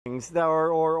that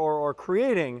or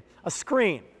creating a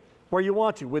screen where you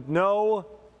want to with no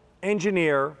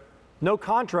engineer, no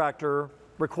contractor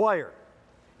required.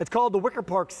 It's called the Wicker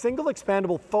Park Single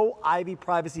Expandable Faux Ivy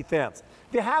Privacy Fence.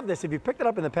 If you have this, if you've picked it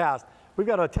up in the past, we've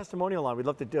got a testimonial on. We'd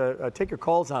love to take your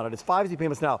calls on it. It's 5 easy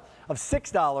payments now of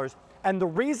 $6. And the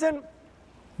reason,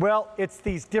 well, it's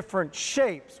these different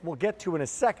shapes we'll get to in a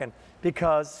second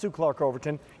because, Sue Clark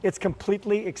Overton, it's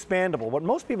completely expandable. What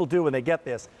most people do when they get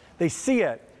this, they see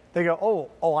it, they go,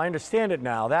 oh, I understand it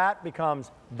now. That becomes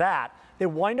that. They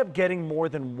wind up getting more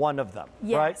than one of them,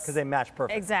 yes, right? Because they match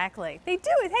perfect. Exactly. They do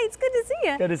it. Hey, it's good to see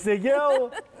you. Good to see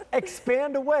you.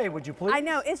 Expand away, would you please? I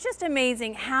know. It's just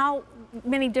amazing how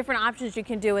many different options you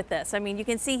can do with this. I mean, you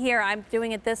can see here, I'm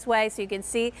doing it this way so you can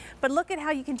see, but look at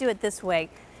how you can do it this way,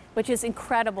 which is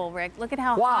incredible, Rick. Look at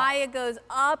how high it goes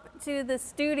up to the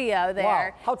studio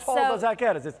there. Wow. How tall does that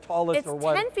get? Is it tallest or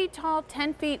what? It's 10 feet tall,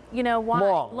 10 feet, you know, wide.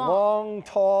 Long,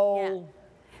 tall. Yeah.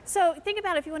 So think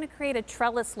about if you want to create a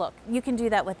trellis look, you can do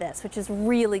that with this, which is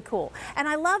really cool. And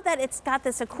I love that it's got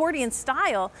this accordion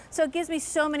style, so it gives me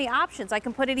so many options. I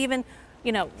can put it even,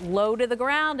 you know, low to the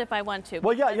ground if I want to.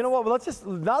 Well, yeah, you know what? Well, let's just,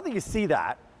 now that you see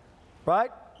that,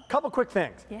 right? A couple quick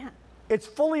things. Yeah. It's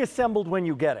fully assembled when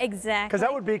you get it. Exactly. Because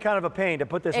that would be kind of a pain to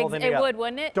put this whole thing together. It would,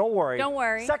 wouldn't it? Don't worry. Don't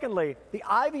worry. Secondly, the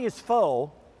ivy is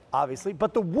faux, obviously,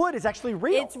 but the wood is actually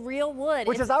real. It's real wood.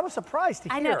 Which I was surprised to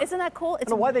hear. I know, isn't that cool? I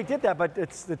don't know why they did that, but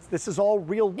this is all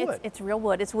real wood. It's real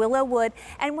wood, it's willow wood.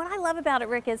 And what I love about it,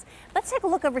 Rick, is let's take a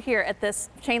look over here at this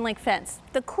chain link fence.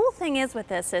 The cool thing is with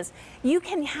this is you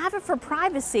can have it for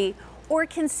privacy or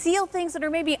conceal things that are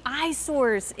maybe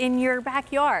eyesores in your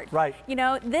backyard. Right. You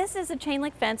know, this is a chain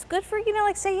link fence, good for, you know,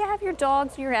 like say you have your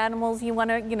dogs, your animals you want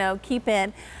to, you know, keep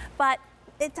in, but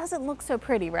it doesn't look so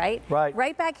pretty, right? Right.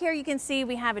 Right back here you can see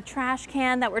we have a trash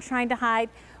can that we're trying to hide.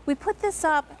 We put this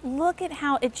up, look at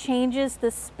how it changes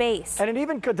the space. And it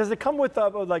even, does it come with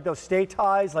like those stay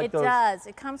ties? Like it does.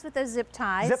 It comes with those zip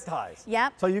ties. Zip ties.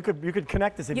 Yep. So you could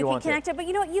connect this if you want to. You can connect it, but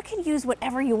you know what? You can use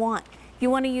whatever you want. If you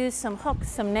want to use some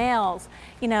hooks, some nails,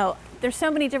 you know, there's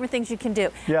so many different things you can do.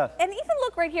 Yeah. And even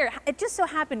look right here. It just so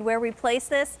happened where we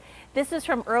placed this. This is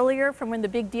from earlier, from when the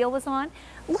big deal was on.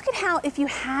 Look at how, if you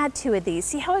had two of these,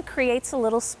 see how it creates a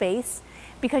little space?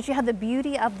 Because you have the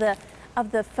beauty of the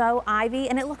faux ivy,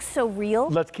 and it looks so real.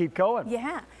 Let's keep going.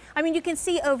 Yeah. I mean, you can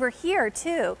see over here,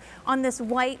 too, on this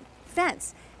white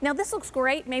fence. Now, this looks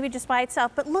great, maybe just by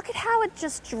itself, but look at how it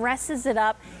just dresses it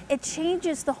up. It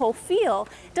changes the whole feel.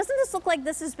 Doesn't this look like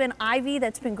this has been ivy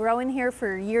that's been growing here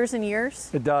for years and years?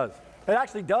 It does. It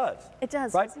actually does. It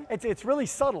does, right? doesn't it? It's really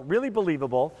subtle, really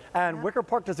believable, and Wicker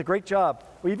Park does a great job,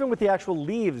 even with the actual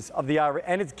leaves of the ivy,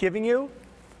 and it's giving you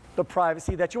the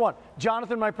privacy that you want.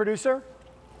 Jonathan, my producer,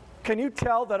 can you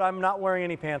tell that I'm not wearing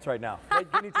any pants right now?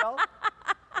 Can you tell?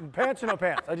 Pants or no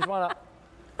pants? I just want to.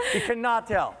 You cannot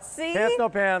tell. See? Pants, no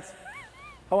pants.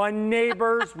 Oh, my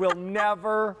neighbors will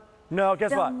never know. Guess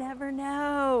what? They'll never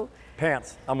know.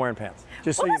 Pants. I'm wearing pants.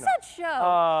 Just so you know. What was that show?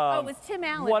 Oh, it was Tim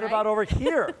Allen, What right? about over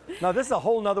here? Now, this is a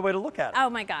whole nother way to look at it. Oh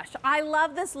my gosh, I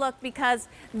love this look because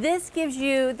this gives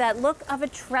you that look of a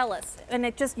trellis, and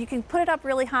it just, you can put it up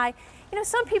really high. You know,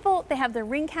 some people, they have their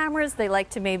Ring cameras, they like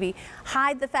to maybe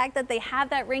hide the fact that they have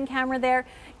that Ring camera there.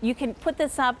 You can put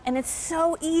this up and it's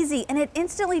so easy, and it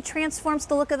instantly transforms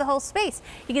the look of the whole space.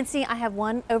 You can see I have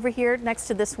one over here next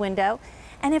to this window,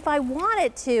 and if I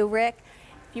wanted to, Rick,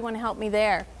 if you want to help me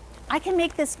there, I can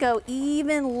make this go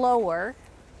even lower,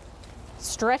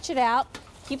 stretch it out,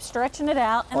 keep stretching it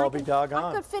out, and I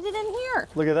could fit it in here.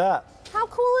 Look at that. How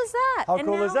cool is that? How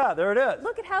cool is that? There it is.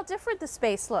 Look at how different the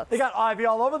space looks. They got ivy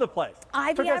all over the place.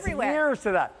 Ivy everywhere. Took us years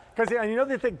to that. Because you know,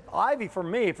 they think ivy for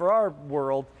me, for our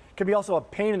world, can be also a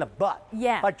pain in the butt.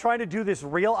 Yeah. Like trying to do this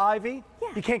real ivy,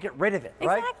 you can't get rid of it,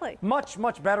 right? Exactly. Much,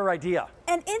 much better idea.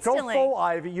 And instantly. Go faux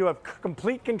ivy, you have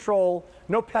complete control,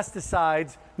 no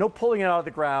pesticides, no pulling it out of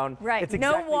the ground. Right, It's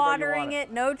exactly no watering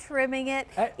it, no trimming it.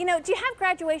 You know, do you have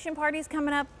graduation parties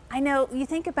coming up? I know you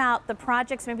think about the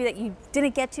projects maybe that you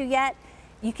didn't get to yet.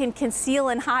 You can conceal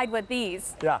and hide with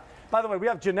these. Yeah. By the way, we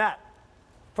have Jeanette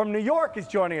from New York is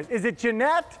joining us. Is it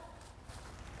Jeanette?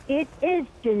 It is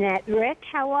Jeanette. Rick,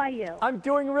 how are you? I'm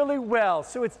doing really well.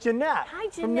 So it's Jeanette, Hi,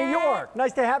 Jeanette. from New York.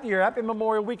 Nice to have you here. Happy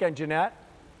Memorial Weekend, Jeanette.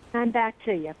 I'm back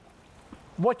to you.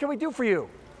 What can we do for you?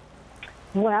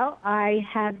 Well, I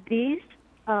have these,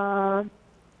 and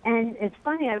it's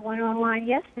funny, I went online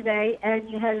yesterday, and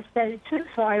you had a set of two,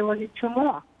 so I ordered two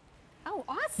more. Oh,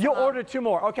 awesome. You ordered two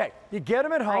more. Okay. You get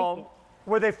them at home.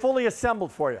 Were they fully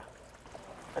assembled for you?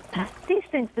 These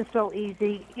things are so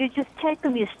easy. You just take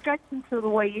them, you stretch them to the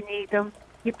way you need them.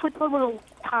 You put the little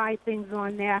tie things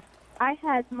on there. I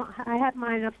had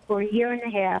mine up for a year and a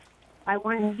half. I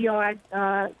went in the yard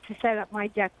to set up my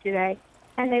deck today,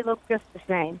 and they look just the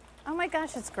same. Oh my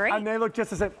gosh, it's great. And they look just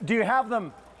the same. Do you have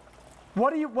them?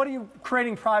 What are you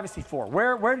creating privacy for?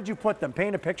 Where did you put them?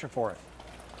 Paint a picture for us.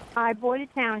 I bought a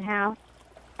townhouse,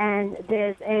 and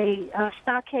there's a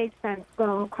stockade fence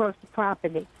going across the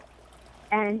property,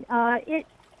 and it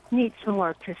needs some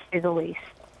work, to say the least.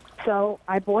 So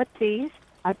I bought these.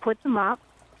 I put them up.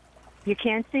 You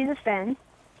can't see the fence,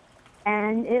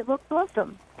 and it looked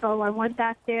awesome. So I went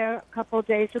back there a couple of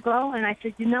days ago, and I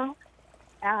said, you know,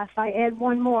 if I add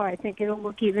one more, I think it'll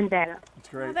look even better. That's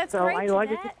great. Oh, that's So great, I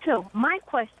ordered Jeanette. it too. My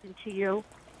question to you,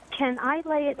 can I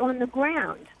lay it on the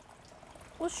ground?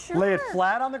 Well, sure. Lay it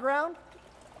flat on the ground?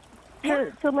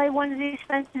 To lay one of these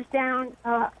fences down,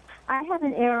 I have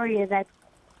an area that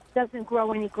doesn't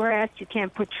grow any grass. You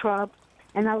can't put shrubs.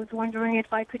 And I was wondering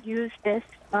if I could use this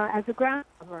as a ground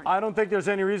cover. I don't think there's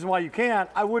any reason why you can't.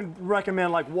 I wouldn't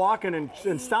recommend like walking and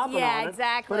stomping on it. Yeah,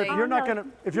 exactly. But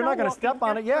if you're not gonna step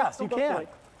on it, yes, you can.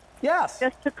 Yes.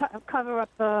 Just to cover up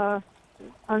the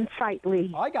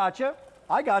unsightly. I got you.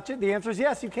 The answer is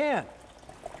yes, you can.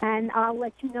 And I'll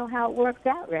let you know how it works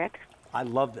out, Rick. I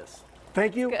love this.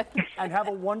 Thank you, and have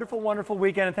a wonderful, wonderful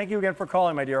weekend. And thank you again for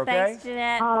calling, my dear. Okay. Thanks,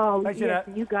 Jeanette. Oh, Thanks, yes,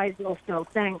 Jeanette. you guys also.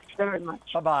 Thanks very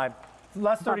much. Bye-bye.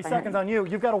 Last 30 Bye-bye. seconds on you.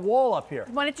 You've got a wall up here.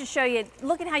 Wanted to show you,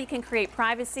 look at how you can create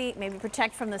privacy, maybe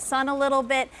protect from the sun a little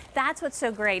bit. That's what's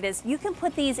so great is you can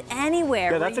put these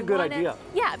anywhere. Yeah, that's a good idea.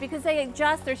 Yeah, because they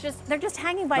adjust, they're just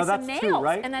hanging by some nails. Two,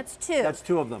 right? And that's two. That's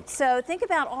two of them. So think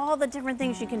about all the different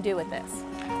things you can do with this.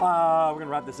 We're gonna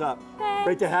wrap this up. Thanks.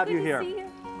 Great to have Good you to here. see you.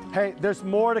 Hey, there's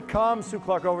more to come, Sue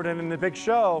Clark Overton, in the big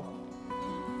show.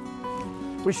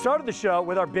 We started the show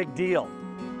with our big deal.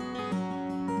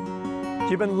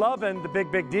 You've been loving the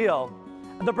big deal.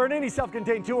 The Bernini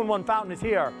self-contained 2-in-1 fountain is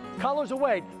here. Colors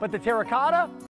await, but the terracotta